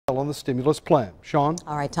the stimulus plan. Sean?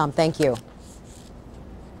 All right, Tom, thank you.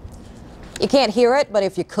 You can't hear it, but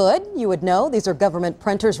if you could, you would know. These are government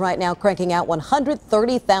printers right now cranking out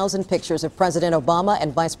 130,000 pictures of President Obama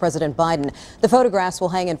and Vice President Biden. The photographs will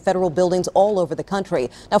hang in federal buildings all over the country.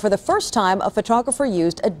 Now, for the first time, a photographer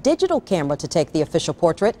used a digital camera to take the official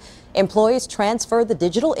portrait. Employees transfer the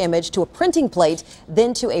digital image to a printing plate,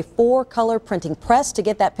 then to a 4-color printing press to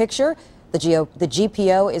get that picture. The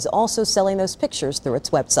GPO is also selling those pictures through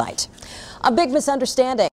its website. A big misunderstanding.